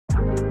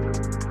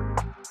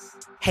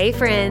Hey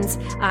friends,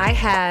 I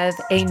have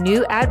a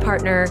new ad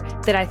partner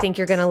that I think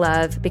you're going to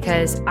love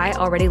because I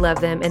already love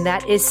them, and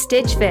that is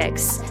Stitch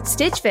Fix.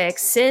 Stitch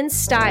Fix sends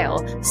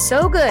style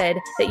so good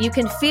that you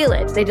can feel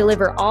it. They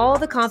deliver all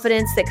the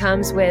confidence that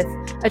comes with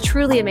a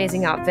truly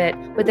amazing outfit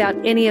without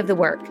any of the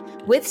work.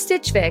 With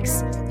Stitch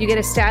Fix, you get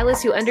a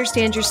stylist who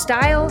understands your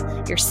style,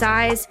 your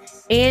size,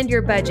 and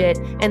your budget,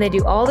 and they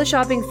do all the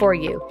shopping for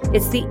you.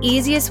 It's the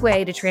easiest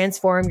way to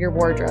transform your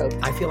wardrobe.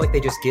 I feel like they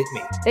just get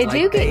me. They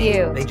do get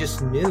you. They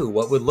just knew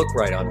what would look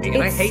right on me.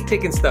 And I hate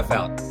picking stuff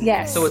out.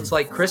 Yes. So it's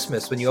like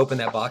Christmas when you open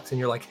that box and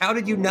you're like, how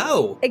did you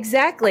know?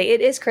 Exactly.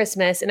 It is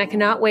Christmas, and I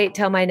cannot wait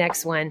till my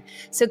next one.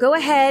 So go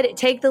ahead,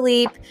 take the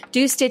leap,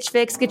 do Stitch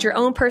Fix, get your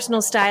own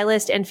personal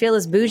stylist, and feel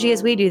as bougie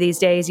as we do these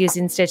days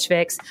using Stitch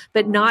Fix,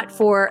 but not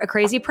for a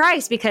crazy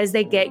price because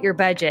they get your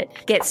budget.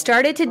 Get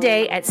started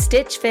today at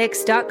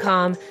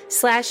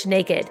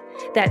stitchfix.com/naked.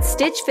 That's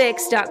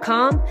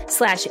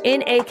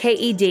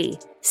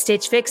stitchfix.com/NAKED.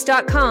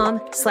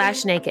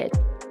 stitchfix.com/naked.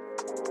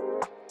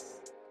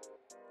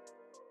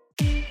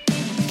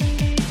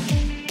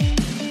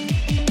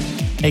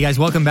 Hey guys,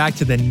 welcome back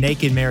to the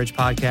Naked Marriage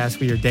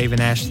Podcast. We are Dave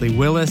and Ashley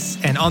Willis,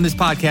 and on this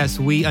podcast,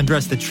 we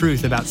undress the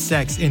truth about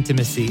sex,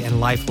 intimacy, and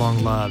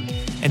lifelong love.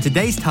 And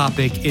today's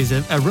topic is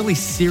a really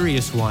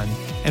serious one,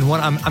 and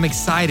one I'm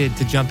excited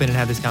to jump in and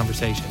have this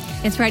conversation.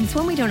 It's right. It's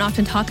one we don't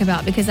often talk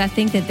about because I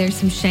think that there's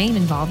some shame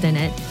involved in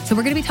it. So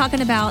we're going to be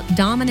talking about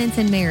dominance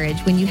in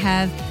marriage, when you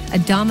have a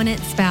dominant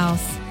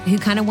spouse who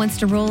kind of wants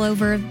to rule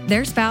over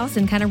their spouse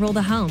and kind of rule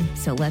the home.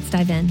 So let's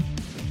dive in.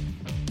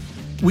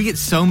 We get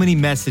so many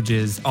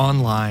messages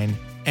online,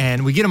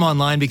 and we get them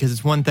online because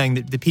it's one thing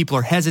that the people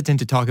are hesitant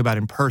to talk about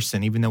in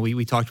person, even though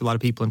we talk to a lot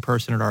of people in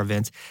person at our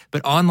events.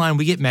 But online,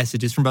 we get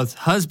messages from both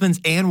husbands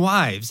and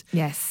wives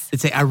that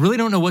say, I really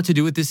don't know what to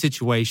do with this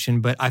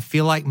situation, but I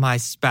feel like my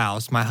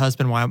spouse, my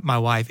husband, my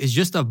wife, is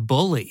just a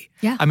bully.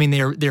 Yeah. I mean,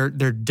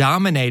 they're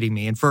dominating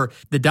me. And for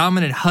the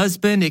dominant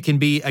husband, it can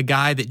be a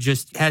guy that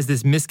just has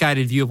this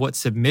misguided view of what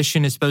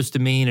submission is supposed to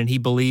mean, and he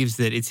believes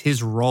that it's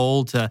his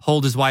role to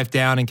hold his wife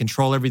down and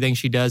control everything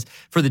she does.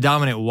 For the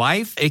dominant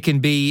wife, it can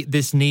be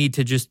this need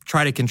to just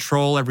try to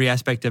control every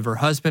aspect of her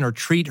husband or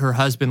treat her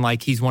husband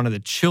like he's one of the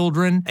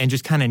children and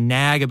just kind of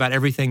nag about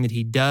everything that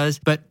he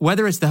does. But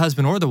whether it's the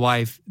husband or the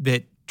wife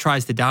that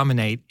tries to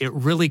dominate, it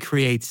really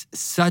creates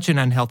such an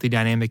unhealthy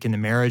dynamic in the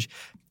marriage.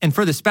 And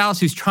for the spouse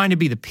who's trying to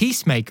be the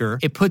peacemaker,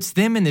 it puts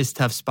them in this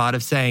tough spot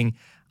of saying,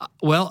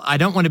 well, I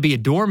don't want to be a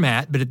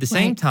doormat, but at the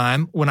same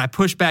time, when I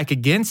push back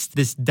against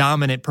this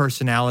dominant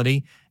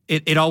personality,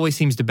 it always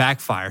seems to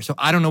backfire. So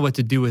I don't know what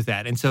to do with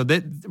that. And so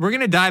we're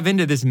going to dive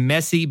into this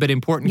messy but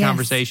important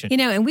conversation. You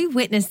know, and we've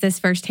witnessed this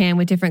firsthand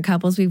with different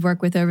couples we've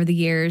worked with over the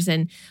years.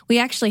 And we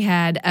actually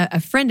had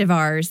a friend of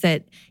ours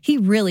that he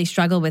really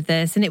struggled with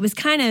this. And it was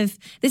kind of,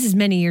 this is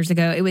many years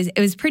ago, it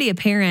was pretty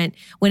apparent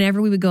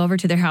whenever we would go over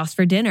to their house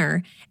for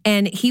dinner.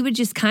 And he would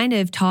just kind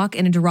of talk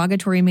in a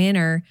derogatory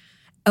manner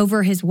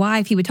over his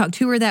wife. He would talk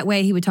to her that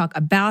way. He would talk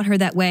about her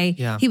that way.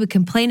 Yeah. He would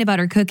complain about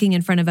her cooking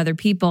in front of other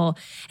people.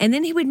 And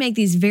then he would make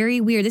these very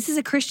weird, this is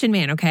a Christian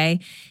man, okay?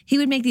 He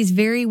would make these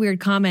very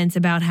weird comments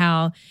about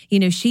how,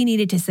 she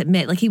needed to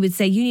submit. Like he would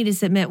say, you need to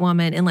submit,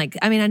 woman. And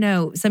I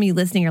know some of you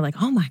listening are like,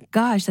 oh my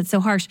gosh, that's so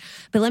harsh.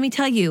 But let me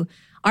tell you,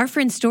 our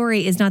friend's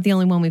story is not the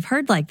only one we've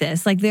heard like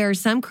this. Like there are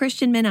some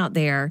Christian men out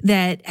there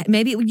that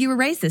maybe you were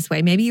raised this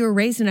way. Maybe you were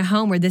raised in a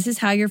home where this is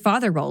how your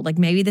father rolled. Like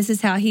maybe this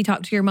is how he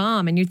talked to your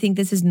mom and you think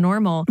this is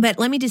normal. But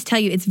let me just tell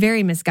you, it's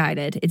very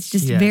misguided. It's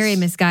just very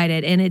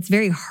misguided and it's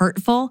very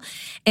hurtful.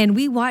 And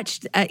we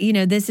watched,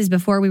 this is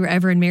before we were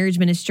ever in marriage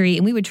ministry,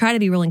 and we would try to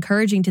be real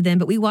encouraging to them,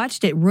 but we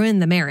watched it ruin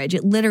the marriage.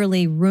 It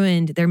literally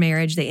ruined their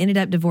marriage. They ended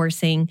up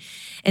divorcing.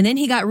 And then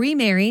he got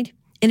remarried,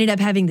 ended up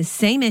having the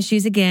same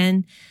issues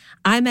again.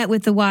 I met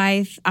with the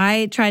wife.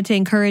 I tried to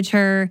encourage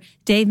her.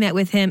 Dave met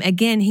with him.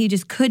 Again, he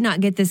just could not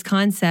get this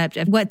concept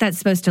of what that's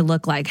supposed to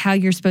look like, how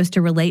you're supposed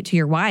to relate to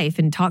your wife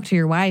and talk to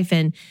your wife.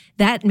 And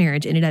that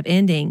marriage ended up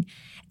ending.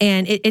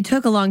 And it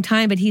took a long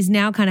time, but he's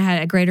now kind of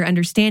had a greater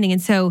understanding.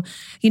 And so,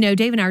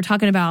 Dave and I were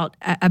talking about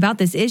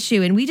this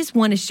issue, and we just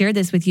want to share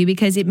this with you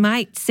because it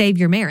might save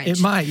your marriage.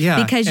 It might,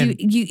 yeah. Because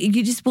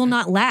you just will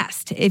not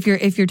last if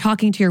you're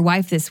talking to your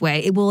wife this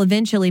way. It will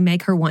eventually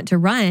make her want to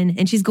run,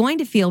 and she's going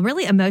to feel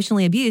really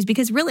emotionally abused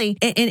because really,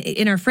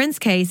 in our friend's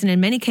case, and in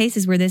many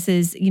cases where this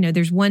is,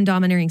 there's one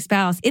domineering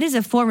spouse, it is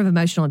a form of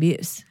emotional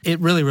abuse. It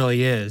really,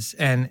 really is.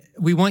 And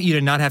we want you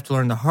to not have to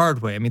learn the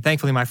hard way. I mean,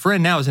 thankfully, my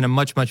friend now is in a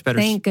much, much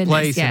better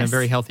place. In a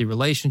very healthy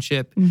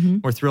relationship. Mm-hmm.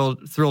 We're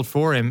thrilled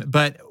for him.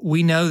 But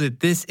we know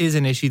that this is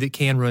an issue that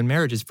can ruin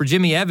marriages. For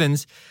Jimmy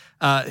Evans,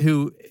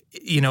 who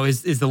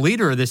is the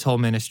leader of this whole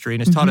ministry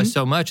and has taught us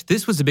so much,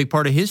 this was a big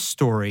part of his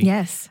story.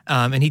 Yes.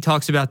 And he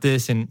talks about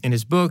this in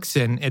his books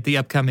and at the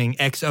upcoming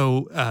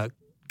XO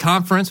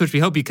conference, which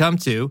we hope you come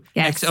to,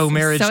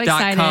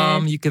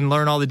 xomarriage.com. You can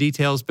learn all the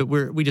details, but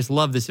we just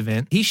love this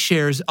event. He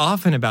shares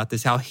often about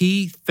this, how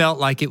he felt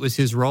like it was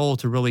his role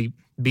to really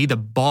be the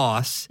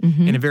boss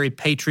in a very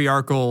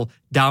patriarchal,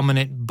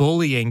 dominant,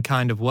 bullying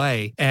kind of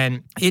way.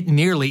 And it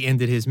nearly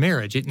ended his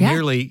marriage. It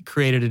nearly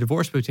created a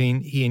divorce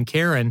between he and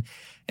Karen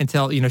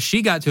until,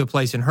 she got to a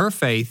place in her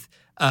faith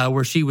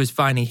where she was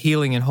finding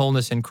healing and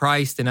wholeness in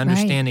Christ and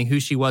understanding who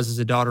she was as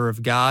a daughter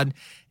of God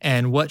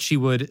and what she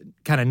would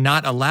kind of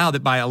not allow,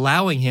 that by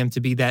allowing him to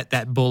be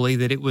that bully,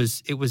 that it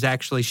was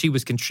actually, she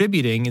was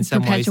contributing in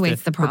some ways to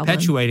the problem.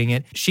 Perpetuating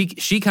it.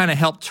 She kind of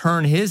helped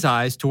turn his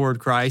eyes toward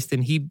Christ,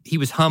 and he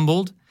was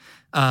humbled.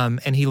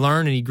 And he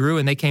learned and he grew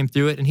and they came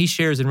through it. And he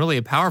shares in really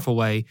a powerful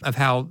way of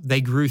how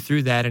they grew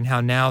through that and how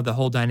now the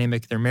whole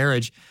dynamic of their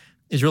marriage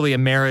is really a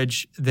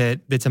marriage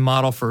that's a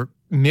model for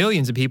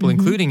millions of people,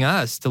 including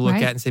us, to look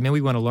at and say, man,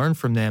 we want to learn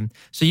from them.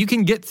 So you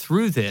can get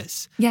through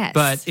this. Yes.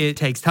 But it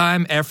takes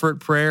time, effort,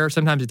 prayer.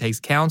 Sometimes it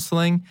takes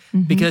counseling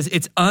because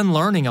it's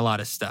unlearning a lot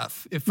of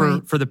stuff.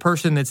 For the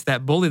person that's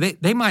that bully,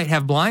 they might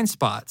have blind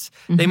spots.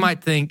 They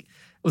might think,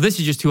 well, this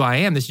is just who I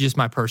am. This is just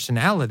my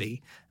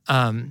personality.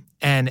 And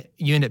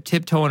you end up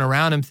tiptoeing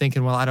around them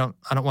thinking, well, I don't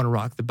want to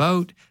rock the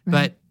boat.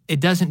 But it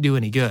doesn't do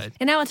any good.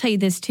 And I will tell you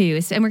this too,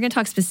 and we're going to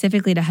talk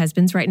specifically to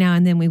husbands right now,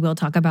 and then we will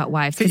talk about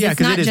wives. Because it's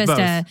not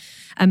just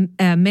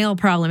a male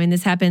problem, and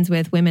this happens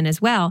with women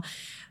as well.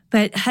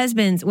 But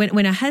husbands,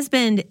 when a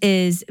husband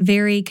is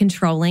very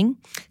controlling,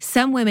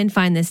 some women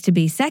find this to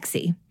be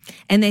sexy.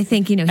 And they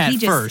think,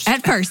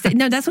 at first.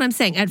 No, that's what I'm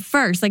saying. At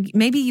first, like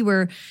maybe you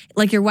were,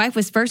 like your wife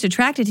was first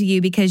attracted to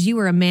you because you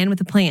were a man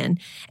with a plan.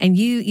 And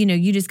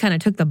you just kind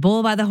of took the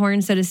bull by the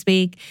horn, so to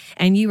speak.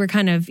 And you were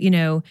kind of,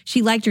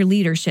 she liked your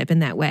leadership in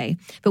that way.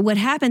 But what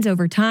happens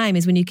over time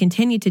is when you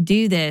continue to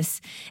do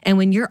this and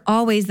when you're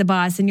always the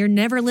boss and you're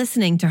never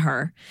listening to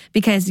her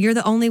because you're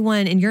the only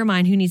one in your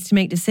mind who needs to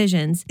make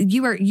decisions,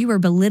 you are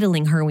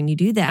belittling her when you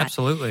do that.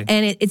 Absolutely.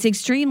 And it's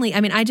extremely, I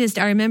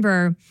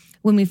remember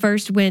when we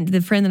first went, the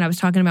friend that I was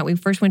talking about, we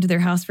first went to their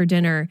house for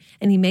dinner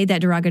and he made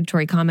that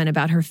derogatory comment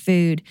about her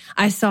food.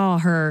 I saw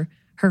her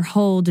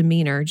whole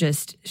demeanor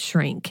just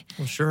shrink.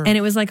 Well, sure. And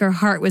it was like her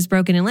heart was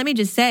broken. And let me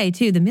just say,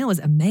 too, the meal was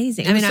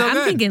amazing.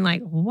 I'm thinking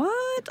like,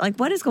 what? Like,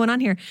 what is going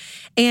on here?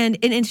 And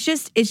it's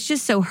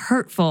just so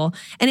hurtful.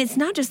 And it's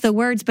not just the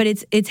words, but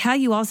it's how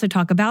you also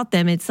talk about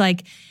them. It's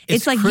like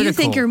critical. You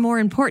think you're more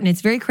important.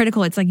 It's very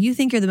critical. It's like you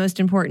think you're the most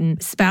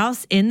important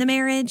spouse in the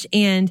marriage.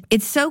 And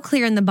it's so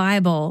clear in the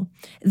Bible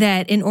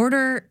that in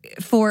order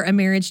for a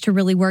marriage to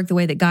really work the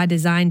way that God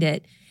designed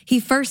it, he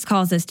first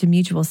calls us to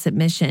mutual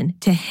submission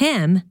to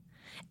him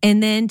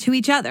and then to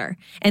each other.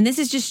 And this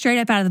is just straight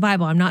up out of the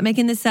Bible. I'm not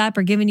making this up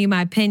or giving you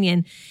my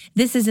opinion.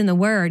 This is in the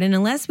Word. And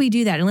unless we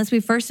do that, unless we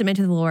first submit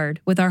to the Lord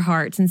with our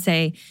hearts and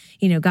say,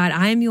 God,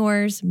 I am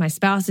yours, my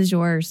spouse is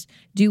yours,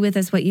 do with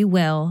us what you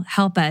will,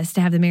 help us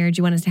to have the marriage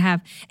you want us to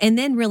have. And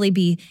then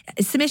really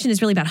submission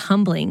is really about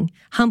humbling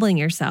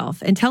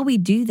yourself. Until we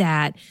do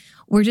that,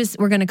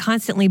 we're going to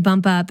constantly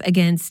bump up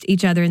against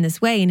each other in this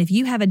way. And if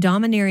you have a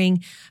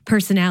domineering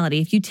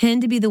personality, if you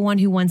tend to be the one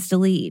who wants to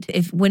lead,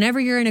 if whenever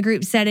you're in a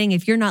group setting,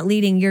 if you're not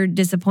leading, you're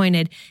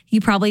disappointed, you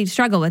probably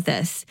struggle with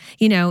this.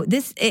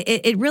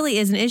 It really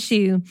is an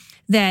issue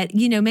that,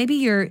 maybe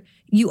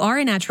you are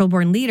a natural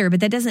born leader,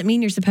 but that doesn't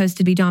mean you're supposed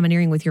to be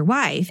domineering with your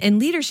wife. And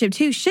leadership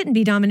too shouldn't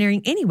be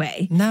domineering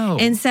anyway. No.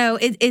 And so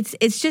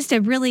it's just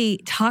a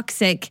really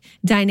toxic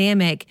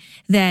dynamic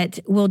that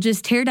will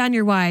just tear down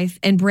your wife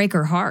and break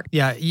her heart.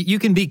 Yeah, you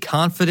can be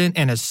confident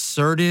and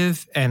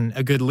assertive and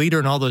a good leader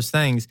and all those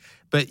things,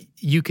 but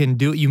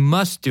you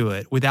must do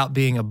it without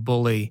being a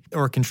bully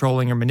or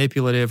controlling or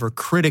manipulative or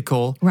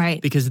critical.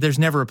 Right. Because there's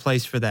never a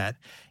place for that.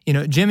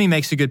 Jimmy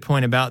makes a good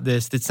point about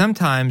this, that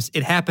sometimes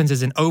it happens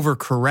as an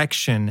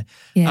overcorrection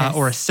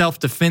or a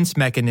self-defense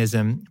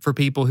mechanism for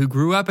people who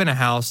grew up in a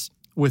house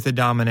with a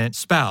dominant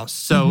spouse.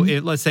 So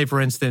let's say,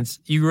 for instance,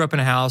 you grew up in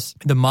a house,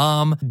 the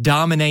mom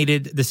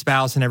dominated the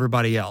spouse and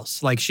everybody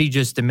else. Like she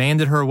just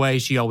demanded her way.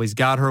 She always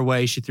got her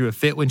way. She threw a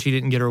fit when she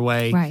didn't get her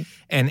way. Right.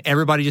 And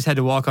everybody just had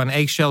to walk on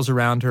eggshells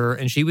around her.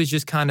 And she was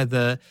just kind of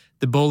the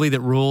bully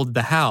that ruled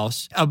the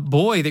house. A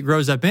boy that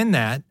grows up in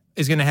that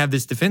is going to have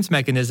this defense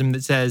mechanism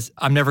that says,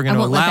 I'm never going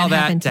to allow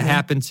that to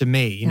happen to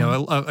me.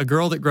 A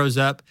girl that grows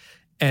up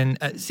and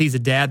sees a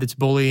dad that's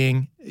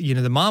bullying,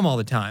 the mom all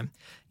the time.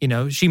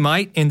 She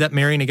might end up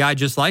marrying a guy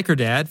just like her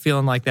dad,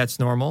 feeling like that's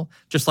normal.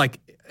 Just like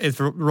if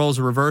the roles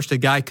are reversed, a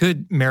guy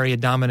could marry a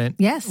dominant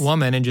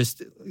woman and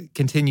just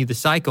continue the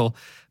cycle.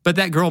 But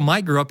that girl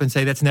might grow up and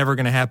say, that's never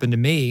going to happen to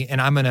me.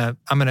 And I'm going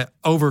to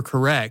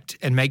overcorrect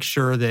and make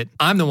sure that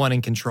I'm the one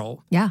in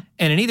control. Yeah.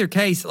 And in either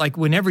case, like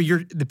whenever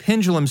the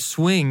pendulum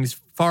swings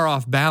far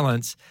off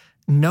balance,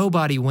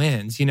 nobody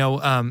wins.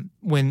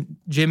 When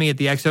Jimmy at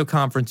the XO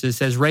conferences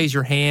says, raise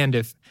your hand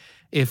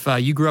if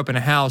you grew up in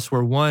a house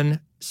where one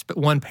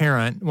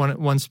parent,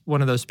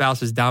 one of those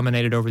spouses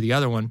dominated over the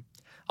other one,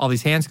 all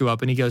these hands go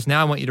up. And he goes,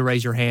 now I want you to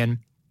raise your hand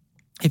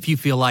if you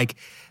feel like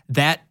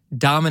that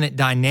dominant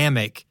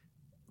dynamic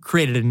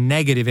created a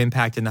negative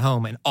impact in the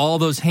home, and all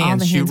those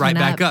hands shoot right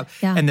back up.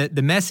 Yeah. And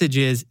the message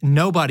is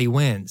nobody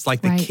wins.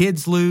 Like the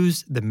kids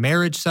lose, the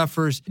marriage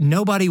suffers,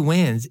 nobody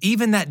wins.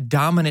 Even that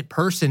dominant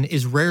person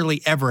is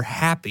rarely ever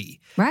happy.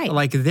 Right.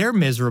 Like they're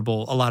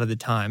miserable a lot of the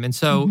time. And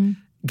so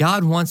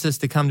God wants us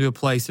to come to a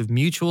place of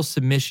mutual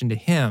submission to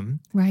Him.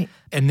 Right.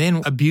 And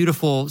then a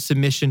beautiful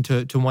submission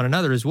to one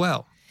another as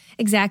well.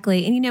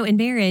 Exactly. And in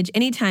marriage,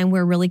 anytime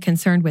we're really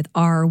concerned with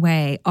our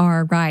way,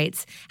 our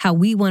rights, how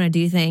we want to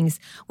do things,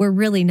 we're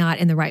really not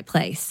in the right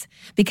place,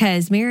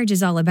 because marriage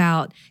is all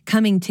about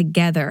coming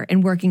together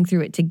and working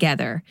through it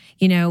together.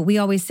 We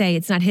always say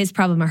it's not his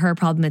problem or her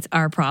problem, it's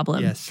our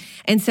problem. Yes.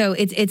 And so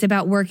it's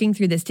about working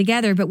through this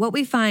together. But what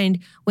we find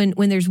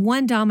when there's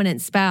one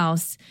dominant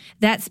spouse,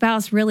 that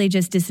spouse really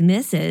just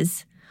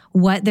dismisses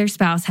what their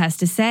spouse has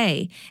to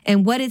say.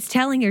 And what it's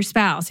telling your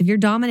spouse, if you're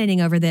dominating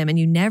over them and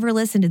you never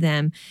listen to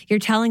them, you're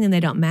telling them they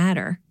don't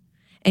matter.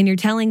 And you're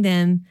telling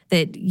them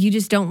that you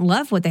just don't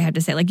love what they have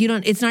to say. Like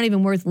it's not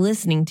even worth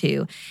listening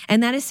to.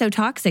 And that is so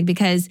toxic,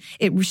 because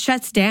it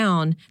shuts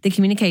down the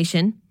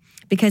communication,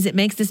 because it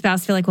makes the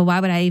spouse feel like, well, why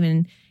would I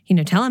even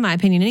tell him my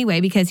opinion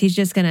anyway, because he's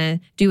just going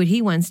to do what he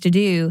wants to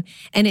do.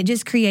 And it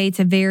just creates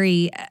a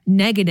very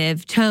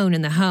negative tone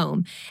in the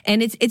home.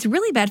 And it's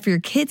really bad for your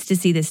kids to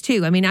see this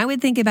too. I mean, I would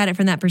think about it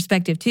from that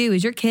perspective too,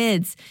 is your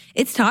kids,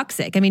 it's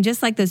toxic. I mean,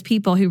 just like those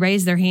people who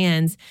raised their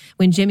hands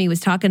when Jimmy was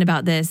talking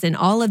about this, and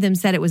all of them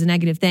said it was a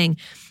negative thing.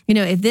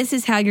 If this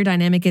is how your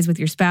dynamic is with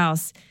your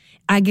spouse,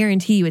 I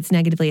guarantee you it's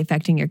negatively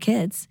affecting your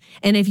kids.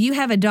 And if you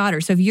have a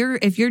daughter, so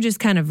if you're just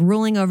kind of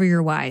ruling over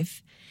your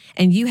wife,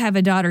 and you have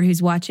a daughter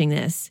who's watching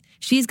this,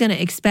 she's going to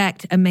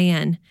expect a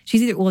man. She's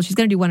going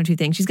to do one or two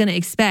things. She's going to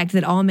expect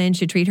that all men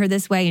should treat her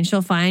this way, and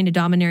she'll find a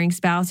domineering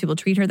spouse who will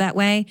treat her that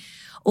way.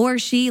 Or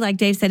she, like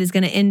Dave said, is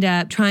going to end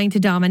up trying to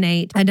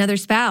dominate another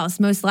spouse,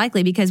 most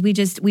likely, because we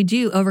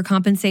do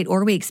overcompensate,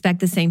 or we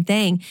expect the same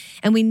thing.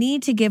 And we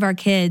need to give our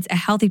kids a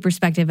healthy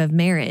perspective of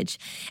marriage.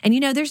 And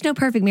there's no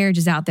perfect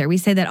marriages out there. We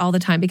say that all the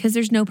time, because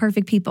there's no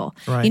perfect people.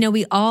 Right.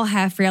 We all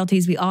have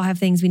frailties. We all have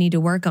things we need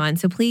to work on.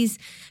 So please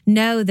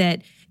know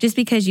that just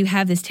because you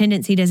have this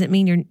tendency doesn't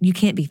mean you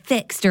can't be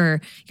fixed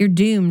or you're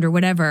doomed or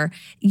whatever.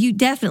 You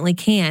definitely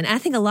can. I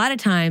think a lot of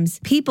times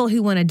people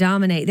who want to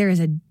dominate, there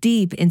is a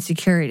deep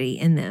insecurity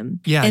in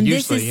them. Yeah, and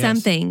usually, this is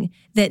something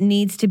that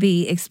needs to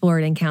be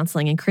explored in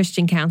counseling and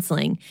Christian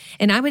counseling.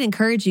 And I would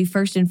encourage you,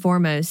 first and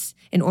foremost,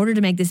 in order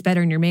to make this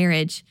better in your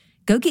marriage,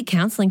 go get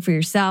counseling for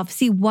yourself.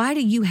 See, why do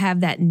you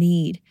have that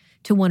need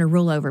to want to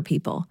rule over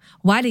people?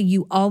 Why do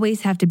you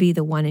always have to be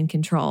the one in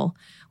control?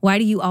 Why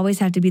do you always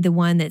have to be the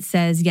one that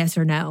says yes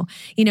or no?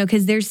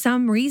 Because there's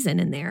some reason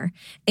in there.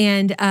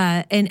 And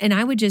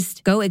I would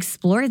just go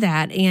explore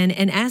that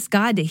and ask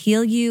God to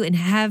heal you, and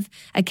have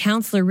a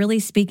counselor really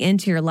speak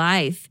into your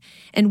life.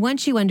 And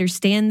once you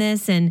understand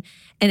this, and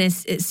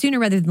as sooner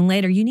rather than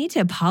later, you need to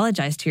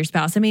apologize to your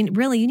spouse. I mean,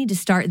 really, you need to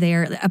start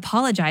there.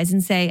 Apologize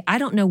and say, I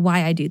don't know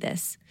why I do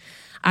this.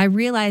 I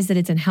realize that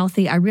it's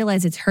unhealthy. I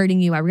realize it's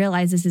hurting you. I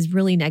realize this is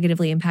really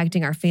negatively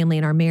impacting our family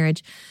and our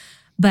marriage.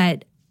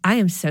 But I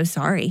am so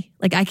sorry.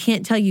 Like, I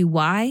can't tell you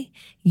why.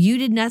 You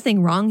did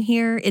nothing wrong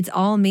here. It's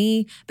all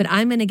me. But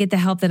I'm going to get the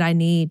help that I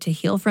need to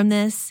heal from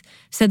this,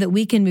 so that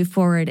we can move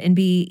forward and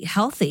be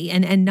healthy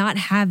and not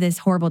have this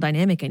horrible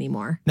dynamic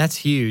anymore. That's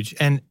huge.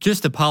 And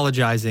just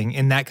apologizing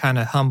in that kind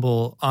of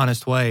humble,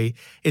 honest way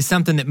is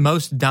something that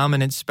most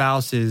dominant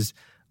spouses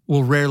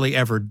will rarely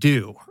ever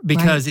do,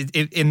 because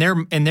in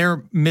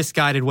their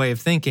misguided way of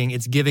thinking,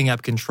 it's giving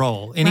up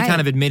control. Any kind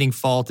of admitting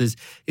fault is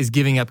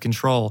giving up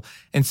control.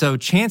 And so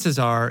chances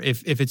are,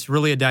 if it's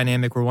really a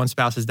dynamic where one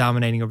spouse is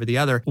dominating over the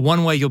other,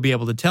 one way you'll be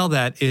able to tell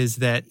that is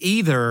that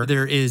either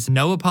there is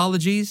no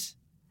apologies,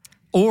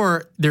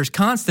 or there's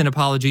constant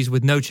apologies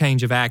with no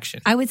change of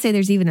action. I would say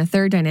there's even a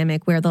third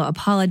dynamic where they'll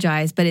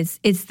apologize, but it's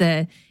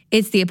the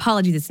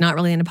apology that's not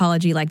really an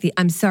apology, like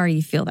I'm sorry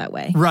you feel that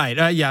way. Right.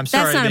 Yeah, I'm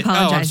sorry. That's not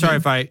apologizing. I'm sorry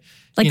if I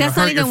that's hurt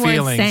not even your worth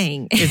feelings.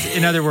 saying. It's,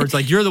 in other words,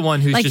 like you're the one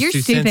who's like, just you're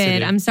too stupid.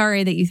 sensitive. I'm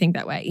sorry that you think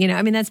that way.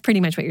 I mean, that's pretty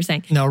much what you're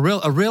saying. No,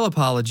 a real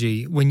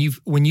apology, when you've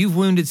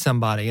wounded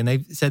somebody and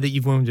they've said that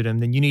you've wounded them,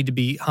 then you need to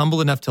be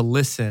humble enough to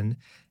listen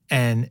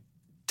and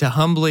to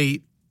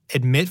humbly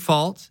admit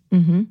fault,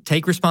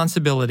 take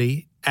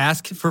responsibility,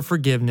 ask for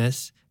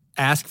forgiveness,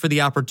 ask for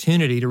the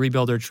opportunity to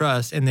rebuild their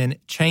trust, and then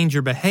change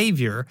your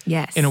behavior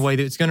in a way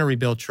that's going to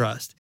rebuild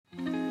trust.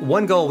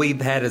 One goal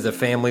we've had as a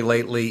family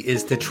lately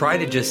is to try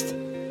to just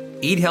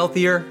eat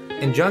healthier,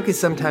 and junk is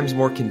sometimes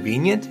more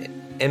convenient,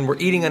 and we're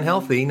eating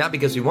unhealthy, not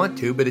because we want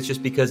to, but it's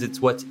just because it's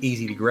what's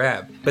easy to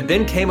grab. But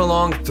then came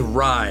along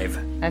Thrive.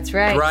 That's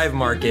right. Thrive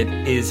Market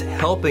is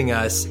helping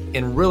us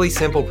in really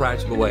simple,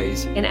 practical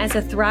ways. And as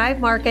a Thrive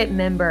Market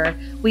member,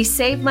 we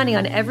save money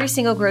on every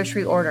single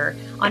grocery order.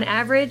 On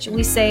average,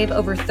 we save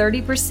over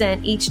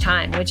 30% each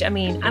time, which, I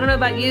mean, I don't know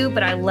about you,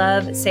 but I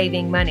love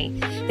saving money.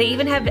 They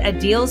even have a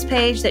deals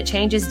page that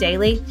changes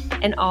daily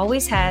and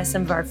always has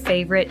some of our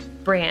favorite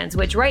brands,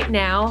 which right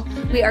now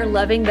we are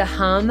loving the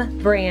Hum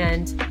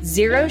brand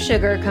Zero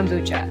Sugar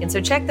Kombucha. And so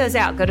check those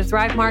out. Go to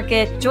Thrive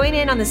Market, join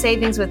in on the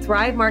savings with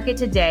Thrive Market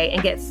today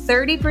and get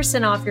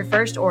 30% off your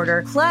first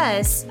order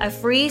plus a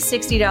free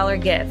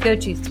 $60 gift. Go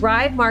to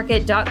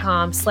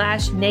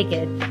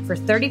thrivemarket.com/naked for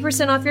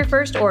 30% off your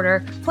first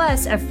order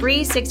plus a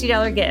free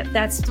 $60 gift.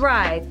 That's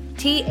Thrive,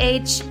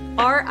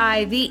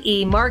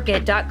 THRIVE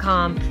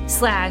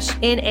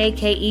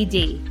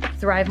market.com/NAKED.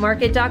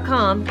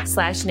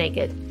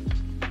 thrivemarket.com/naked.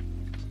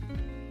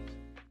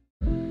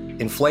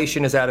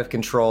 Inflation is out of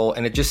control,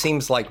 and it just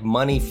seems like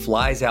money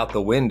flies out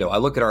the window. I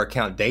look at our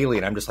account daily,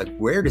 and I'm just like,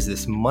 where does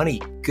this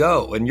money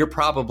go? And you're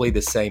probably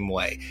the same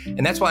way.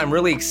 And that's why I'm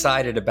really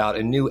excited about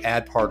a new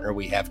ad partner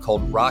we have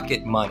called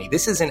Rocket Money.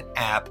 This is an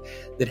app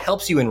that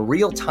helps you in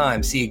real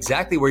time see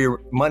exactly where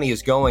your money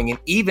is going. And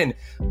even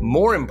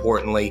more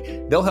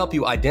importantly, they'll help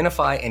you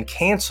identify and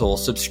cancel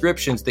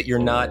subscriptions that you're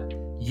not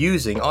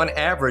using. On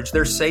average,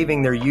 they're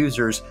saving their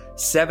users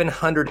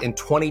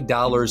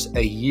 $720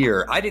 a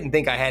year. I didn't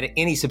think I had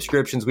any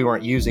subscriptions we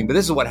weren't using, but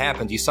this is what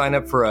happens. You sign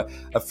up for a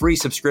free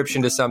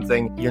subscription to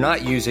something, you're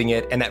not using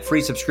it, and that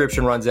free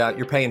subscription runs out.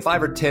 You're paying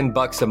 $5 or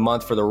 $10 a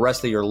month for the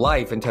rest of your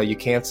life until you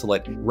cancel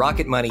it.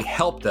 Rocket Money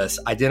helped us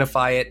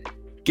identify it,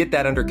 get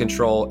that under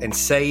control, and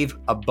save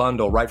a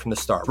bundle right from the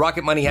start.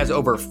 Rocket Money has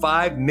over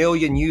 5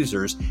 million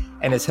users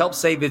and has helped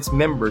save its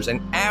members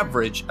an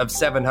average of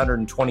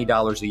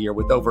 $720 a year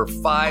with over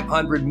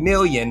 500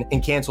 million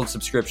in canceled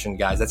subscription,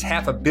 guys. That's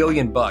 $500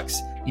 million.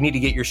 You need to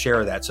get your share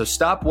of that. So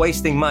stop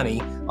wasting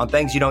money on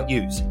things you don't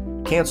use.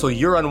 Cancel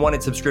your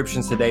unwanted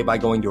subscriptions today by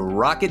going to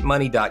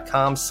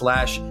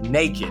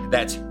rocketmoney.com/naked.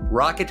 That's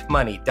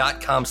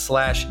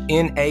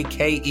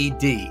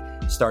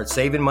rocketmoney.com/NAKED. Start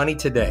saving money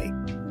today.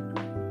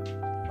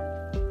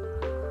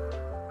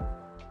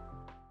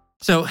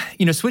 So,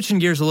 switching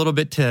gears a little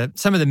bit to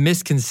some of the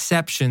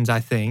misconceptions,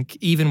 I think,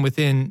 even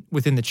within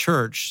the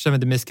church, some of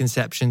the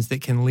misconceptions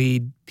that can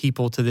lead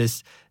people to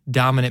this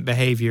dominant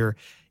behavior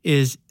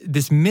is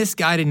this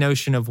misguided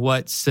notion of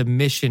what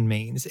submission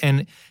means.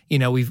 And,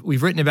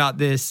 we've written about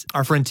this.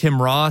 Our friend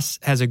Tim Ross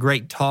has a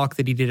great talk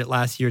that he did at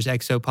last year's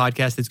XO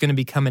podcast that's going to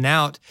be coming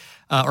out,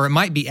 or it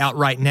might be out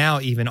right now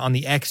even on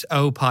the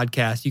XO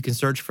podcast. You can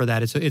search for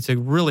that. It's a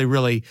really,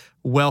 really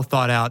well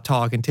thought out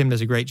talk, and Tim does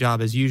a great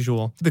job as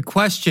usual. The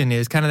question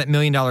is, kind of that $1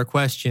 million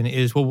question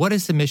is, well, what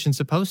is submission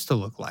supposed to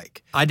look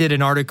like? I did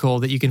an article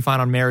that you can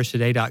find on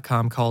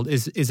marriagetoday.com called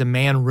Is a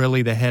Man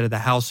Really the Head of the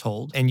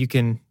Household? And you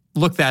can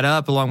look that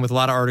up along with a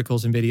lot of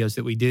articles and videos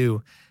that we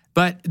do.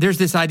 But there's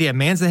this idea,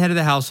 man's the head of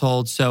the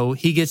household, so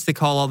he gets to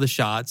call all the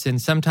shots.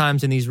 And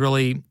sometimes in these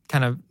really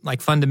kind of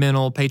like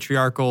fundamental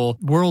patriarchal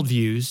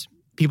worldviews,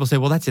 people say,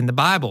 well, that's in the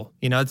Bible.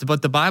 It's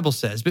what the Bible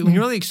says. But when you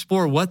really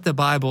explore what the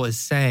Bible is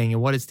saying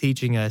and what it's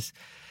teaching us,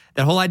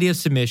 that whole idea of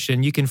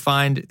submission, you can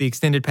find the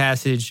extended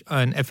passage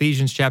on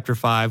Ephesians chapter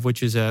 5,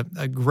 which is a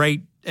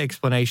great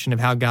explanation of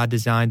how God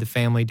designed the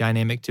family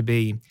dynamic to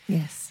be.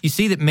 Yes. You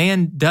see that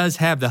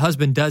the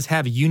husband does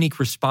have a unique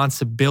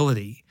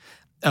responsibility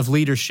of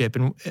leadership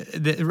and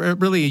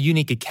really a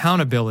unique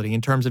accountability in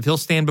terms of he'll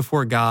stand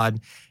before God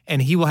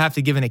and he will have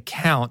to give an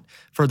account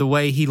for the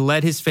way he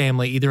led his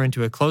family either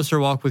into a closer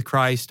walk with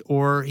Christ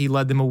or he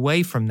led them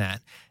away from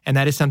that. And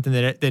that is something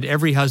that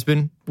every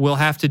husband will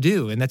have to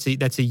do. And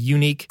that's a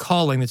unique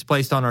calling that's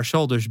placed on our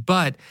shoulders.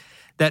 But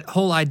that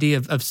whole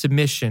idea of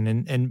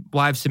submission and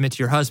wives submit to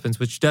your husbands,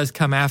 which does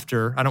come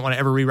after, I don't want to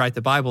ever rewrite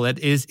the Bible, that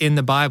is in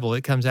the Bible.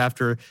 It comes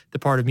after the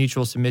part of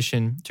mutual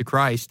submission to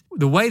Christ.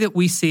 The way that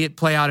we see it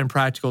play out in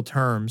practical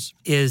terms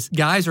is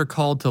guys are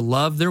called to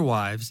love their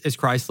wives as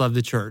Christ loved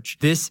the church.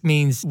 This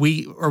means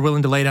we are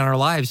willing to lay down our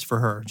lives for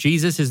her.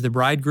 Jesus is the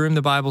bridegroom,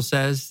 the Bible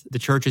says. The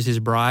church is his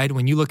bride.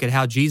 When you look at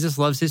how Jesus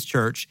loves his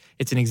church,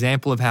 it's an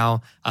example of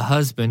how a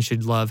husband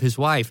should love his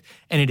wife.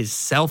 And it is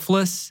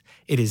selfless.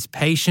 It is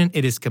patient,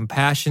 it is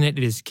compassionate,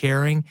 it is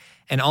caring,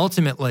 and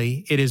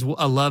ultimately, it is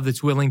a love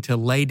that's willing to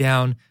lay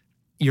down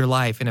your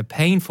life in a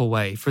painful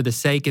way for the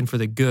sake and for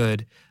the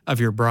good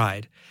of your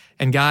bride.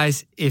 And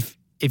guys, if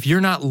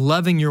you're not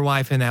loving your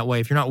wife in that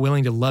way, if you're not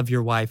willing to love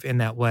your wife in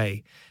that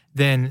way,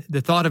 then the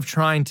thought of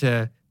trying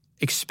to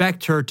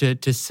expect her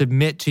to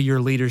submit to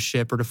your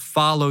leadership or to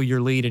follow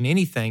your lead in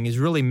anything is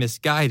really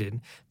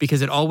misguided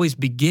because it always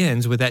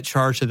begins with that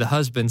charge to the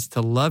husbands to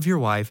love your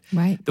wife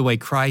the way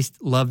Christ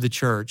loved the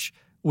church,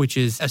 which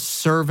is a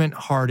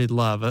servant-hearted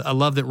love, a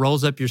love that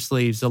rolls up your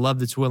sleeves, a love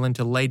that's willing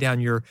to lay down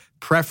your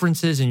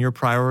preferences and your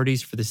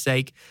priorities for the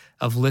sake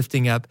of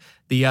lifting up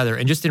the other.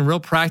 And just in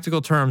real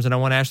practical terms, and I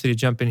want Ashley to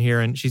jump in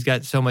here, and she's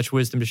got so much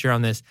wisdom to share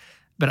on this,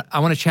 but I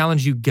want to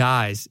challenge you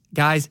guys.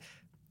 Guys,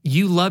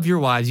 you love your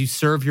wives, you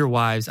serve your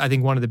wives. I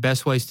think one of the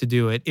best ways to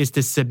do it is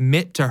to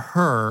submit to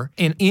her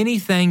in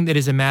anything that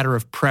is a matter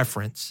of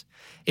preference.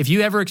 If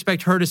you ever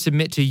expect her to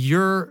submit to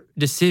your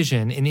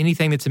decision in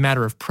anything that's a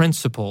matter of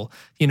principle,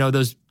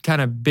 those kind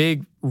of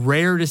big,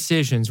 rare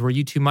decisions where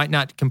you two might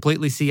not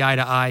completely see eye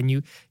to eye, and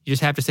you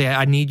just have to say,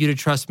 I need you to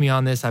trust me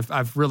on this.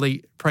 I've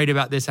really prayed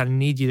about this. I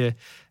need you to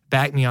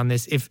back me on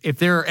this. If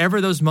there are ever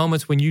those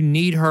moments when you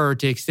need her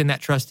to extend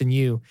that trust in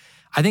you,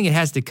 I think it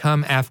has to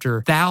come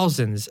after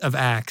thousands of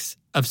acts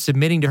of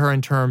submitting to her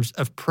in terms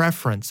of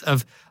preference,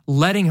 of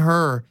letting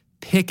her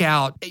pick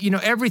out,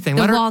 everything.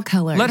 The wall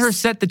colors. Let her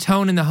set the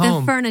tone in the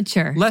home. The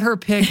furniture. Let her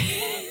pick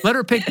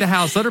the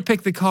house. Let her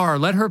pick the car.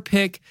 Let her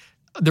pick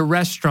the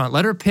restaurant.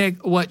 Let her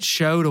pick what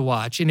show to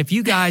watch. And if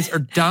you guys are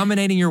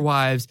dominating your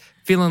wives,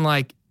 feeling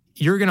like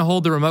you're going to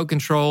hold the remote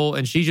control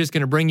and she's just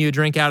going to bring you a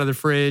drink out of the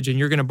fridge and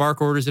you're going to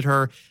bark orders at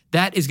her,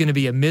 that is going to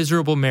be a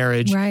miserable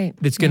marriage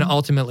that's going to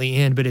ultimately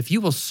end. But if you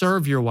will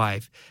serve your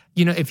wife,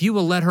 if you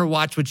will let her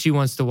watch what she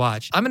wants to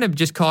watch, I'm going to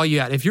just call you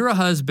out. If you're a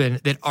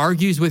husband that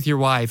argues with your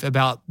wife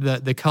about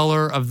the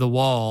color of the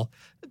wall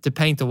to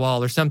paint the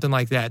wall or something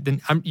like that,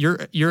 then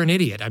you're an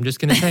idiot. I'm just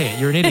going to say it.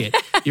 You're an idiot.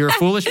 You're a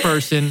foolish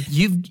person.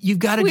 You've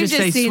got to just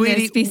say,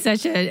 sweetie, this be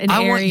such an area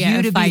I want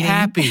you to be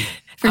happy.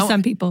 For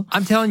some people.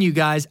 I'm telling you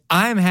guys,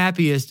 I'm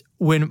happiest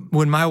when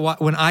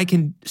I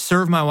can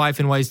serve my wife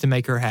in ways to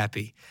make her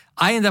happy.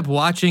 I end up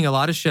watching a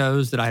lot of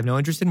shows that I have no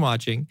interest in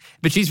watching,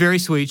 but she's very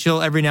sweet.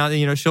 She'll every now and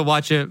then, she'll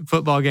watch a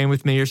football game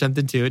with me or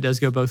something too. It does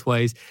go both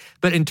ways.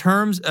 But in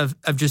terms of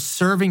just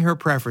serving her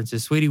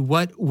preferences, sweetie,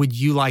 what would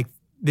you like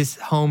this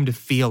home to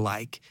feel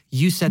like?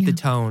 You set the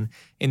tone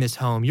in this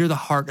home. You're the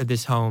heart of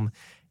this home.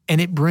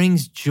 And it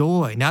brings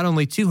joy, not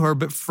only to her,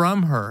 but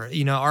from her.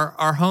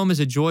 Our home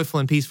is a joyful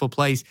and peaceful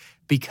place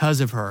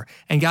because of her.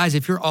 And guys,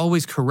 if you're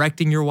always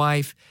correcting your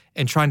wife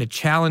and trying to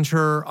challenge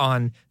her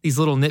on these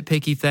little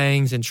nitpicky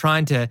things and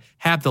trying to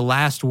have the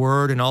last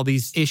word and all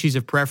these issues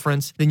of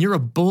preference, then you're a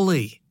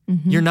bully.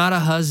 Mm-hmm. You're not a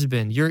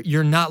husband.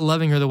 You're not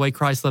loving her the way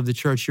Christ loved the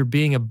church. You're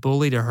being a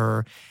bully to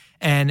her.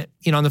 And,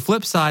 on the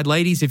flip side,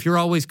 ladies, if you're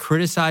always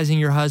criticizing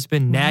your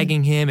husband,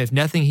 nagging him, if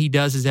nothing he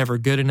does is ever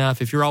good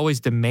enough, if you're always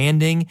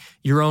demanding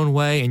your own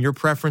way and your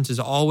preference has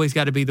always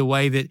got to be the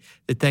way that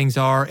things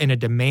are in a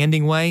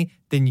demanding way,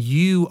 then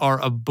you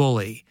are a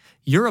bully.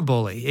 You're a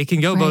bully. It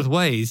can go both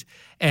ways.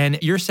 And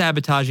you're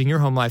sabotaging your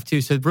home life too.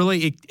 So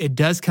really, it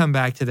does come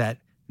back to that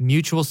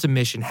mutual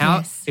submission.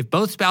 If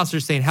both spouses are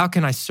saying, how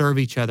can I serve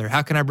each other?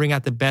 How can I bring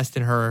out the best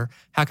in her?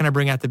 How can I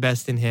bring out the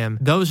best in him?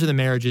 Those are the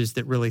marriages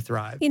that really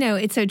thrive.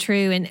 It's so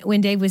true. And when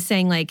Dave was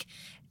saying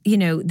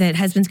that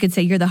husbands could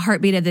say, you're the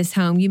heartbeat of this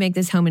home. You make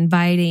this home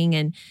inviting.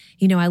 And,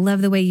 I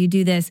love the way you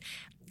do this.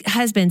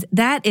 Husbands,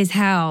 that is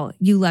how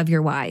you love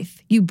your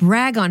wife. You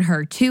brag on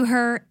her, to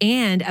her,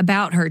 and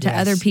about her to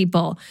other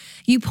people.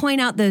 You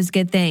point out those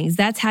good things.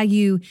 That's how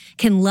you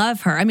can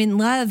love her. I mean,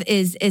 love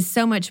is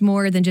so much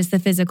more than just the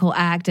physical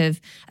act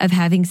of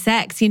having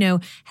sex.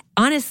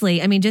 Honestly,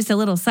 just a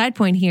little side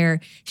point here,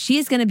 she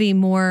is going to be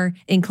more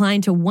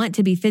inclined to want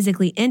to be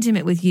physically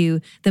intimate with you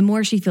the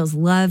more she feels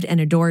loved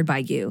and adored by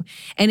you.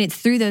 And it's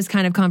through those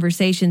kind of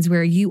conversations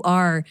where you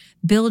are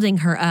building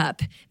her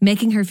up,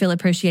 making her feel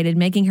appreciated,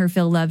 making her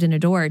feel loved and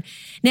adored.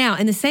 Now,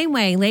 in the same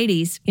way,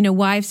 ladies,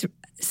 wives,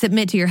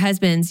 submit to your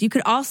husbands. You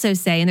could also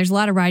say, and there's a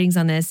lot of writings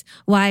on this,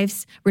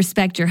 wives,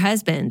 respect your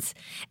husbands.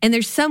 And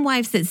there's some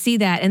wives that see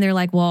that and they're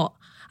like, well,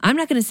 I'm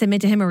not going to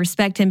submit to him or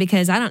respect him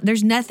because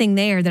there's nothing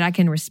there that I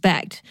can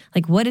respect.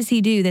 Like, what does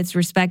he do that's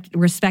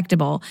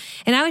respectable?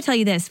 And I would tell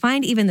you this,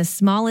 find even the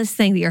smallest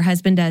thing that your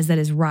husband does that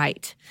is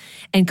right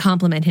and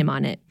compliment him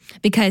on it,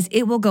 because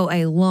it will go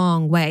a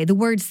long way. The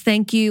words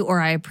thank you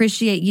or I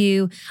appreciate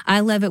you,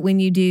 I love it when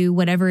you do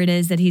whatever it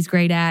is that he's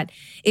great at,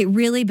 it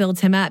really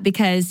builds him up,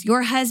 because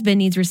your husband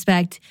needs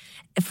respect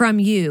from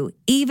you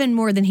even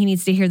more than he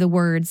needs to hear the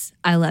words,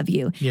 I love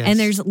you. Yes. And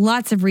there's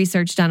lots of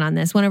research done on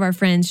this. One of our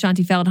friends,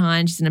 Shanti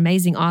Feldhahn, she's an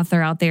amazing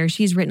author out there.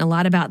 She's written a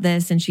lot about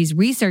this and she's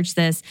researched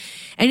this.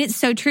 And it's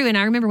so true. And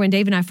I remember when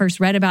Dave and I first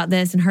read about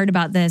this and heard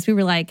about this, we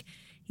were like,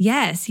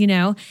 yes,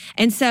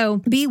 And so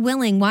be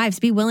willing, wives,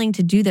 be willing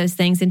to do those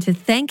things and to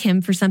thank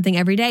him for something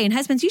every day. And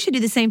husbands, you should do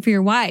the same for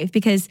your wife,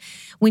 because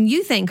when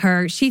you thank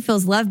her, she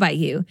feels loved by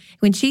you.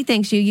 When she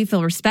thanks you, you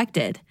feel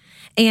respected.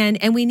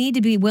 And we need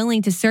to be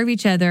willing to serve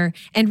each other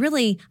and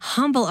really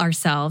humble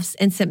ourselves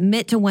and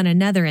submit to one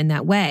another in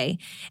that way.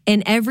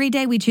 And every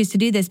day we choose to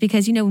do this,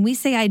 because, when we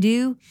say I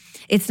do,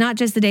 it's not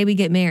just the day we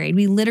get married.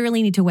 We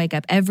literally need to wake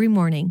up every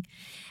morning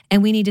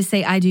and we need to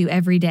say I do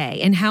every day.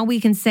 And how we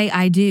can say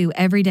I do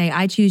every day,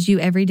 I choose you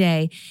every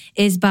day,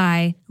 is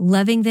by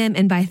loving them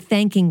and by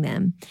thanking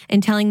them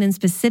and telling them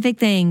specific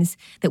things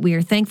that we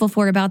are thankful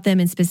for about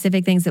them and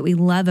specific things that we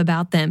love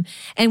about them.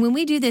 And when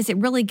we do this, it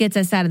really gets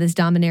us out of this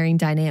domineering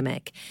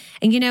dynamic.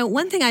 And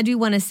one thing I do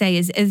want to say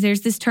is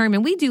there's this term,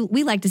 and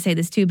we like to say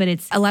this too, but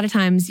it's a lot of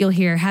times you'll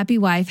hear happy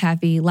wife,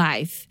 happy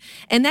life.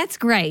 And that's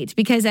great,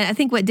 because I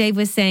think what Dave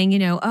was saying,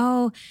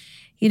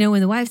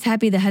 when the wife's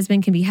happy, the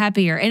husband can be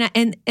happier.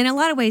 And in a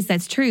lot of ways,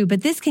 that's true.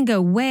 But this can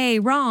go way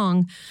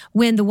wrong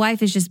when the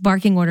wife is just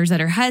barking orders at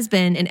her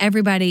husband and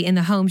everybody in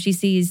the home she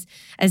sees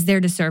as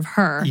there to serve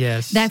her.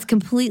 Yes. That's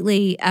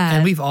completely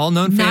and we've all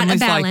known families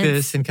like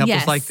this and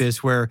couples like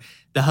this where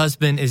the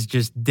husband is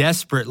just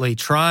desperately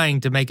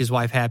trying to make his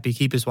wife happy,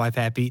 keep his wife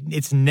happy.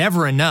 It's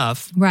never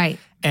enough. Right.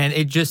 And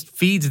it just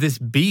feeds this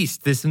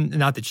beast,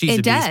 not that she's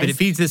a does. beast, but it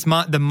feeds this,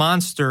 the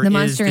monster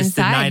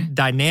inside. The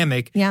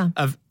dynamic Yeah.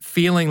 of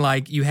feeling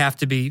like you have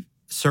to be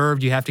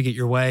served. You have to get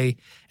your way.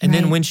 And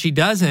then when she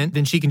doesn't,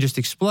 then she can just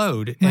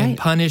explode and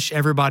punish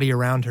everybody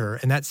around her.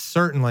 And that's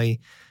certainly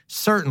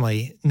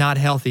not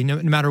healthy,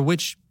 no matter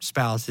which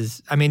spouse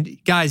is. I mean,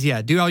 guys,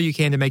 do all you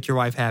can to make your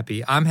wife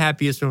happy. I'm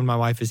happiest when my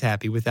wife is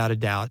happy, without a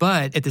doubt.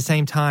 But at the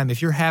same time,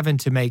 if you're having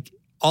to make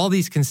all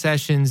these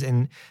concessions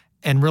and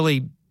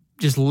really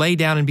just lay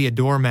down and be a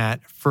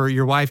doormat for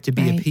your wife to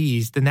be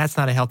appeased, then that's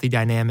not a healthy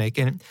dynamic.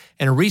 And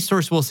a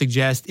resource will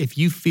suggest, if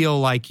you feel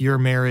like your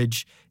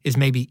marriage is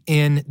maybe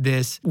in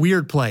this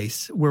weird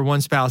place where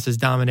one spouse is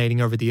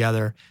dominating over the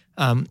other,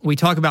 we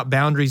talk about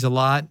boundaries a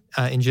lot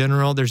in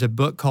general. There's a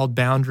book called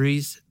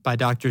Boundaries by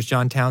Drs.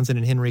 John Townsend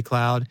and Henry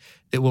Cloud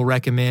that we'll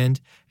recommend.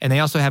 And they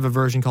also have a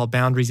version called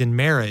Boundaries in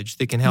Marriage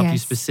that can help you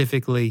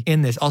specifically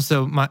in this.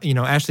 Also,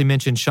 Ashley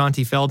mentioned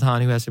Shanti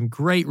Feldhahn, who has some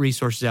great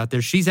resources out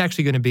there. She's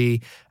actually going to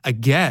be a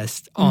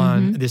guest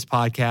on this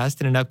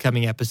podcast in an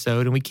upcoming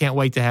episode, and we can't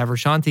wait to have her.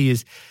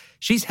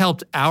 She's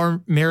helped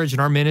our marriage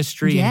and our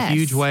ministry in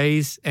huge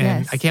ways,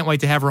 and I can't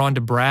wait to have her on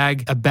to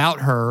brag about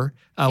her.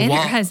 And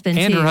her husband,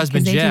 and her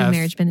husband, they Jeff. Do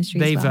marriage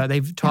ministry as well.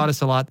 They've taught us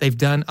a lot. They've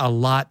done a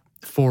lot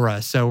for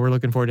us, so we're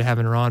looking forward to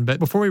having her on. But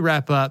before we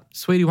wrap up,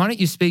 sweetie, why don't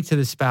you speak to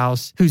the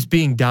spouse who's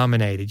being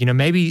dominated?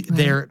 Maybe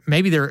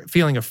they're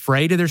feeling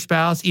afraid of their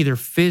spouse, either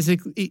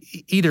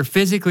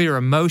physically or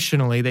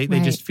emotionally. They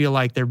just feel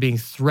like they're being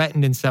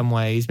threatened in some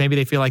ways. Maybe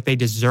they feel like they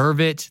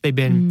deserve it. They've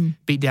been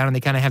beat down, and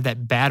they kind of have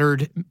that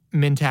battered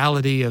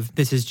mentality of,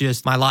 this is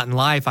just my lot in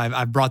life.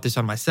 I've brought this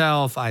on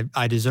myself.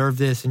 I deserve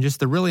this, and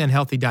just the really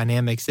unhealthy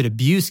dynamics that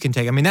abuse can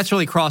take. I mean, that's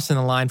really crossing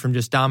the line from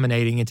just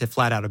dominating into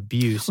flat out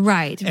abuse.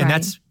 Right. And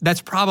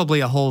that's probably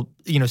a whole,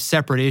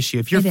 separate issue.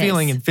 If you're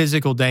feeling in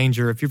physical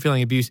danger, if you're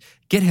feeling abuse,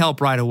 get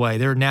help right away.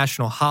 There are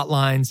national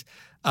hotlines,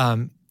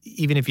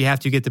 even if you have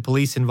to get the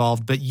police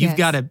involved, but you've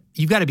got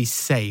to be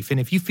safe. And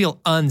if you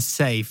feel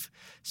unsafe,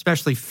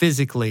 especially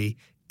physically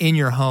in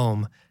your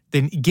home,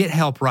 then get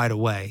help right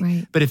away.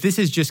 Right. But if this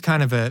is just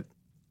kind of a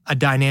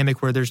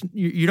dynamic where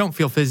you don't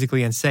feel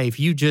physically unsafe,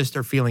 you just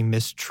are feeling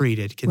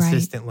mistreated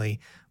consistently.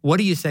 What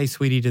do you say,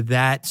 sweetie, to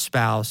that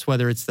spouse,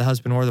 whether it's the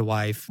husband or the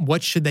wife?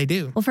 What should they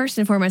do? Well, first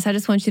and foremost, I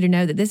just want you to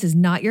know that this is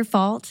not your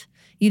fault.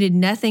 You did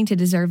nothing to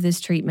deserve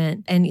this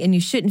treatment, and you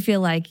shouldn't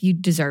feel like you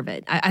deserve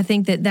it. I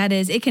think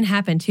it can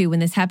happen too. When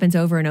this happens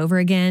over and over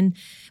again,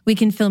 we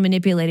can feel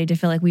manipulated to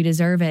feel like we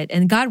deserve it.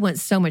 And God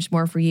wants so much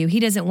more for you. He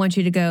doesn't want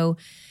you to go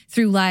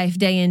through life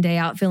day in, day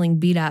out feeling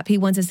beat up. He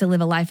wants us to live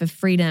a life of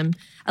freedom,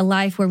 a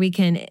life where we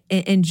can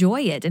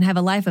enjoy it and have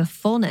a life of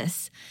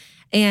fullness.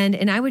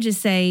 And I would just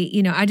say,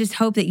 I just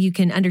hope that you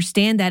can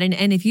understand that.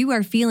 And if you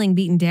are feeling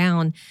beaten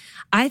down,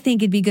 I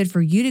think it'd be good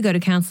for you to go to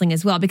counseling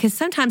as well, because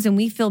sometimes when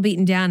we feel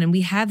beaten down and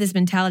we have this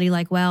mentality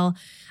like, well,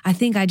 I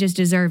think I just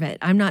deserve it.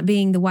 I'm not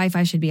being the wife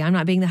I should be. I'm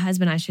not being the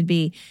husband I should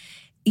be.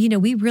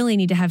 We really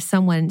need to have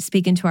someone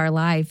speak into our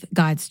life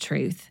God's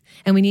truth.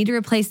 And we need to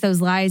replace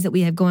those lies that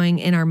we have going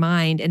in our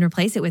mind and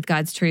replace it with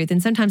God's truth.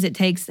 And sometimes it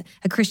takes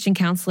a Christian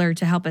counselor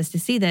to help us to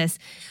see this.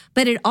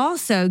 But it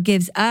also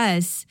gives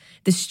us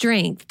the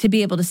strength to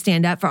be able to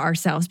stand up for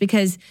ourselves,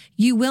 because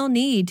you will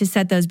need to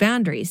set those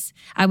boundaries.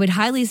 I would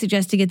highly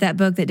suggest to get that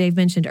book that Dave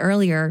mentioned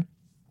earlier.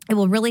 It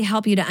will really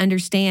help you to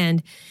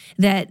understand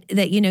that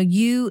you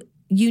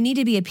need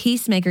to be a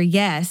peacemaker,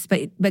 yes,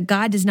 but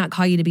God does not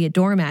call you to be a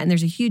doormat, and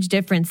there's a huge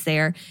difference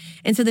there.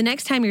 And so the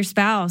next time your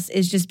spouse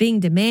is just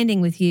being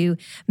demanding with you,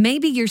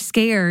 maybe you're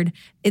scared.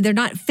 They're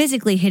not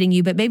physically hitting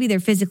you, but maybe they're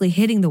physically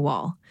hitting the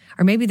wall,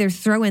 or maybe they're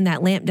throwing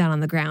that lamp down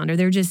on the ground, or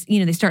they're just,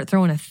 they start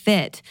throwing a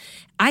fit.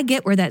 I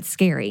get where that's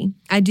scary.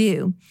 I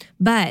do.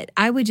 But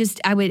I would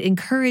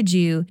encourage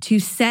you to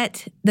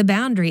set the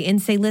boundary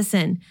and say,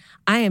 listen,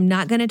 I am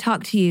not going to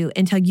talk to you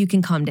until you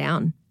can calm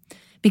down,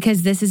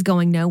 because this is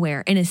going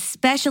nowhere. And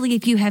especially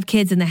if you have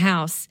kids in the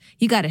house,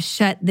 you got to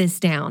shut this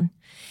down,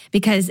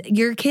 because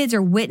your kids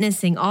are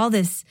witnessing all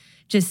this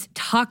just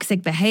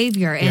toxic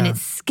behavior, and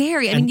it's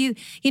scary. I mean,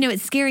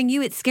 it's scaring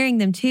you, it's scaring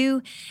them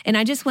too. And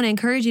I just want to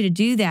encourage you to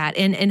do that.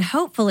 And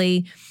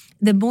hopefully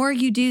the more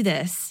you do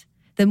this,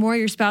 the more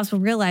your spouse will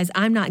realize,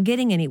 I'm not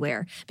getting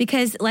anywhere.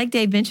 Because like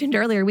Dave mentioned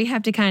earlier, we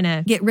have to kind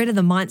of get rid of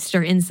the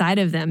monster inside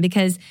of them,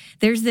 because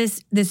there's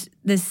this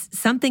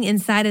something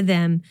inside of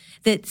them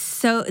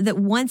that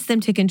wants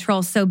them to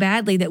control so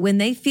badly that when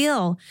they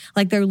feel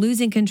like they're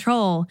losing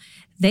control,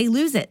 they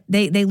lose it.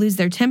 They lose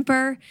their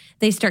temper.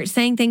 They start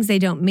saying things they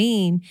don't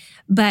mean.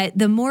 But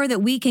the more that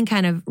we can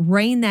kind of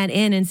rein that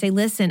in and say,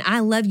 listen,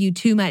 I love you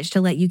too much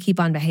to let you keep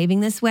on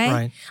behaving this way.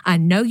 Right. I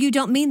know you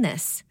don't mean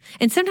this.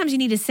 And sometimes you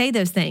need to say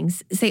those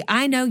things. Say,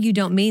 I know you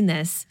don't mean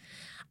this.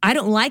 I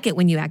don't like it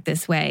when you act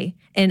this way.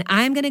 And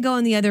I'm going to go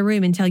in the other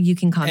room until you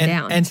can calm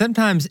down. And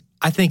sometimes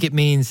I think it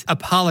means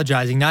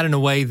apologizing, not in a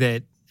way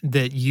that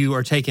you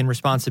are taking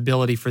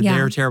responsibility for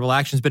their terrible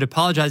actions, but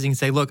apologizing and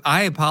say, look,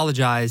 I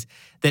apologize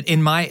that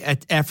in my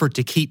effort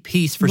to keep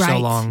peace for so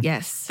long,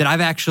 that I've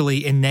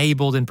actually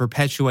enabled and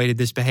perpetuated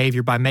this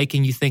behavior by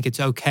making you think it's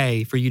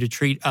okay for you to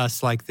treat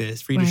us like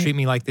this, for you to treat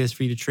me like this,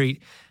 for you to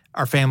treat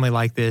our family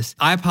like this.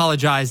 I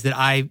apologize that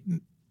I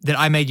that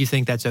I made you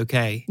think that's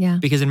okay. Yeah.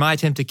 Because in my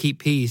attempt to keep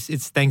peace,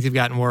 things have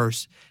gotten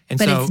worse. And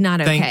But so it's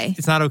not okay.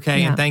 It's not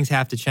okay, Yeah. and things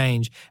have to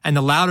change. And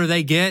the louder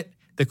they get,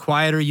 the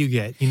quieter you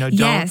get. Don't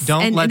Yes.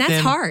 let and them.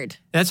 that's hard.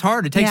 That's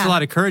hard. It takes Yeah. a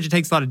lot of courage. It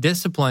takes a lot of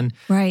discipline.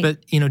 Right.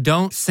 But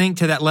don't sink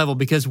to that level,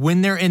 because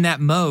when they're in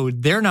that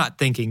mode, they're not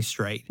thinking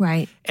straight.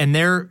 Right. And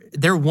they're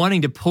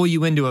wanting to pull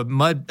you into a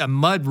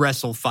mud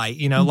wrestle fight.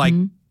 Like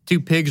two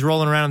pigs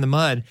rolling around in the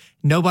mud.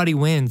 Nobody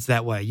wins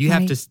that way. You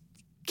have Right. to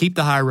keep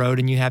the high road,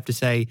 and you have to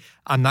say,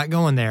 I'm not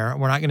going there.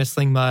 We're not going to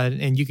sling mud,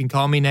 and you can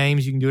call me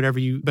names. You can do whatever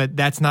but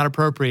that's not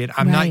appropriate.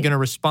 I'm not Right. going to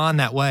respond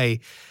that way.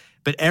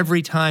 But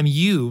every time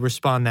you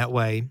respond that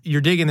way, you're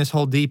digging this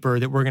hole deeper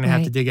that we're going to have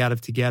to Right. dig out of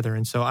together.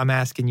 And so I'm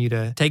asking you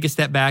to take a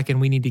step back, and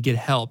we need to get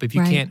help. If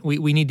you Right. can't,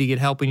 we need to get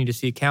help. We need to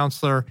see a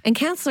counselor. And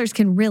counselors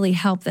can really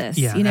help this.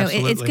 Yeah, it's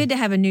absolutely. good to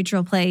have a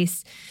neutral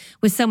place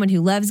with someone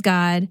who loves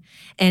God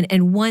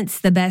and wants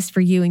the best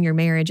for you in your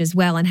marriage as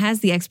well, and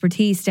has the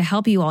expertise to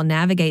help you all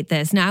navigate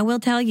this. Now, I will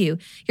tell you,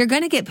 you're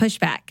going to get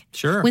pushback.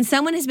 Sure. When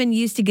someone has been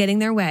used to getting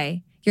their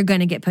way, you're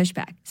going to get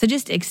pushback. So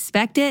just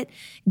expect it.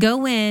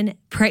 Go in,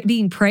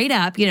 being prayed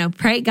up,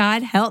 pray,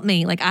 God, help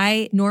me. Like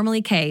I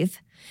normally cave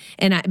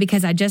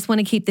because I just want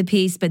to keep the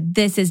peace, but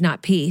this is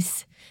not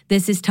peace.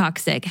 This is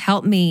toxic.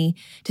 Help me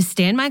to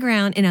stand my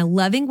ground in a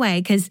loving way.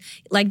 Because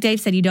like Dave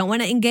said, you don't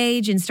want to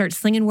engage and start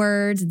slinging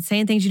words and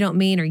saying things you don't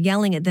mean or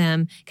yelling at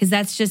them, because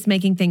that's just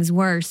making things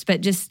worse.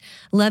 But just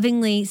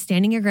lovingly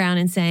standing your ground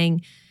and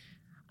saying,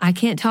 I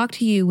can't talk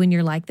to you when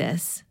you're like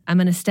this. I'm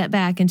going to step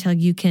back until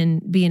you can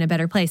be in a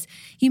better place.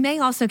 You may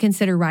also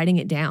consider writing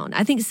it down.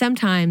 I think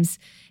sometimes,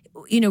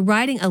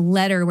 writing a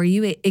letter where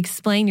you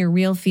explain your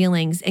real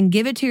feelings and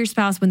give it to your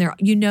spouse when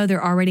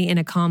they're already in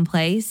a calm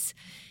place,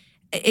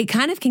 it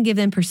kind of can give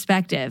them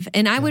perspective.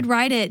 And I would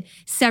write it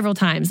several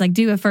times, like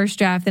do a first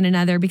draft and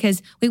another,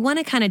 because we want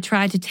to kind of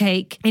try to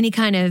take any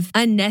kind of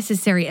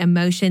unnecessary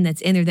emotion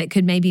that's in there that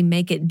could maybe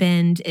make it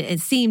bend, it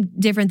seem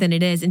different than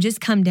it is, and just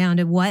come down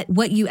to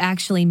what you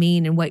actually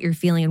mean and what you're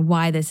feeling and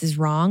why this is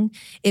wrong.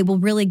 It will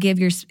really give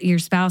your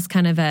spouse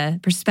kind of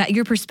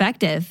your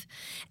perspective.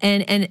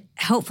 And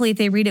hopefully if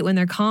they read it when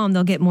they're calm,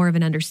 they'll get more of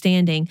an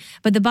understanding.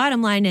 But the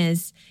bottom line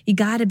is you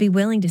got to be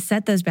willing to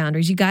set those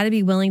boundaries. You got to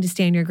be willing to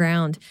stand your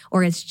ground,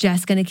 or it's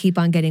just going to keep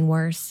on getting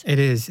worse. It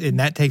is. And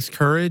that takes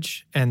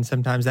courage. And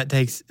sometimes that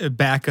takes a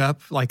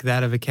backup like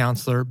that of a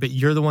counselor. But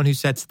you're the one who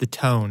sets the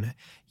tone.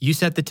 You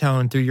set the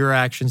tone through your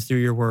actions, through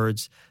your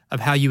words,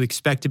 of how you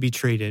expect to be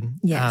treated.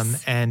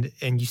 Yes. And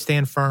you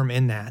stand firm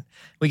in that.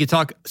 We could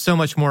talk so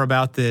much more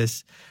about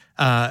this.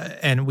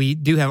 And we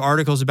do have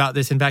articles about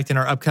this. In fact, in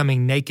our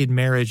upcoming Naked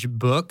Marriage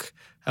book,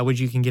 which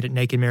you can get at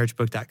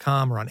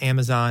nakedmarriagebook.com or on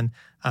Amazon,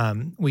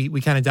 we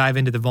kind of dive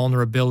into the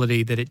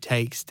vulnerability that it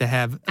takes to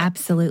have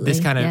Absolutely. this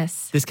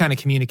kind of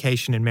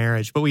communication in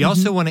marriage. But we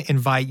also want to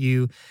invite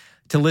you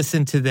to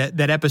listen to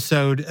that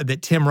episode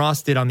that Tim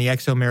Ross did on the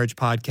XO Marriage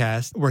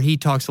podcast, where he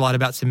talks a lot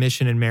about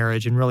submission in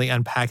marriage and really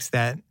unpacks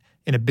that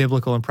in a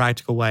biblical and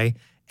practical way.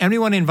 And we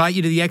want to invite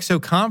you to the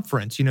XO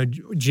conference.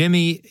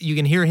 Jimmy, you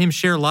can hear him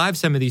share live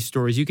some of these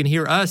stories. You can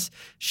hear us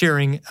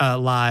sharing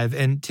live,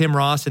 and Tim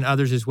Ross and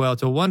others as well.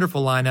 It's a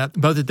wonderful lineup,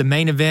 both at the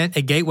main event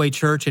at Gateway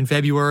Church in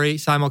February,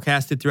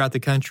 simulcasted throughout the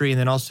country, and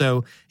then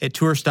also at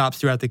tour stops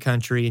throughout the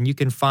country. And you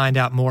can find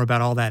out more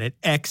about all that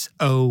at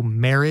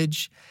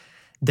xomarriage.com.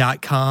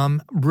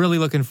 Really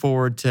looking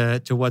forward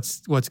to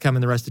what's coming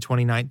the rest of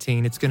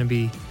 2019. It's going to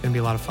be a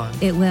lot of fun.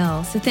 It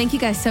will. So thank you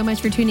guys so much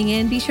for tuning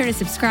in. Be sure to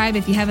subscribe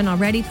if you haven't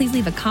already. Please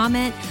leave a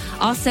comment.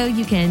 Also,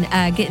 you can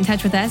get in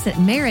touch with us at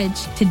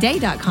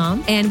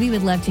marriagetoday.com, and we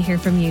would love to hear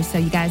from you. So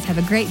you guys have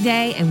a great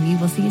day, and we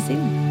will see you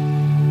soon.